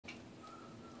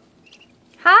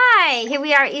Hi, here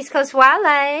we are at East Coast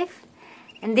Wildlife,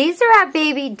 and these are our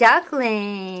baby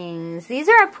ducklings. These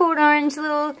are our Port Orange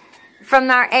little,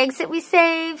 from our eggs that we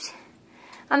saved.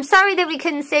 I'm sorry that we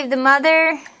couldn't save the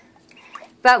mother,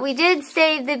 but we did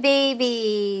save the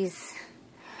babies.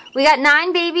 We got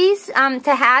 9 babies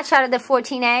to hatch out of the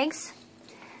 14 eggs.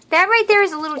 That right there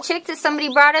is a little chick that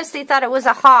somebody brought us. They thought it was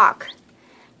a hawk,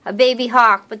 a baby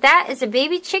hawk, but that is a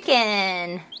baby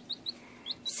chicken.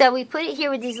 So we put it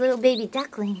here with these little baby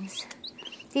ducklings.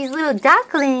 These little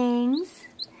ducklings.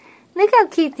 Look how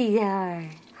cute these are.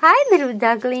 Hi, little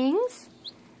ducklings.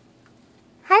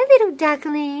 Hi, little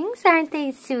ducklings. Aren't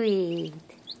they sweet?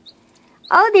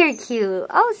 Oh, they're cute.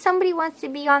 Oh, somebody wants to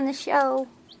be on the show.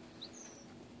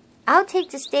 I'll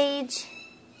take the stage.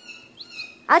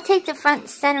 I'll take the front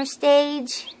center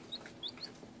stage.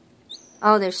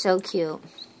 Oh, they're so cute.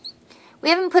 We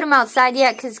haven't put them outside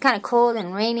yet because it's kind of cold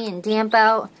and rainy and damp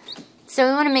out. So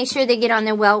we want to make sure they get on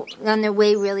their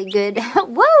way really good.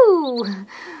 Whoa!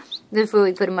 Before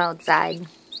we put them outside.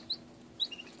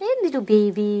 They're little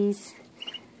babies.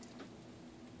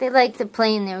 They like to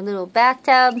play in their little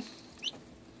bathtub.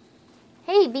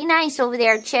 Hey, be nice over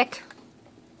there, chick.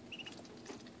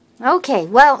 Okay,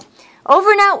 well,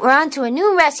 over and out. We're on to a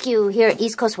new rescue here at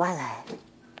East Coast Wildlife.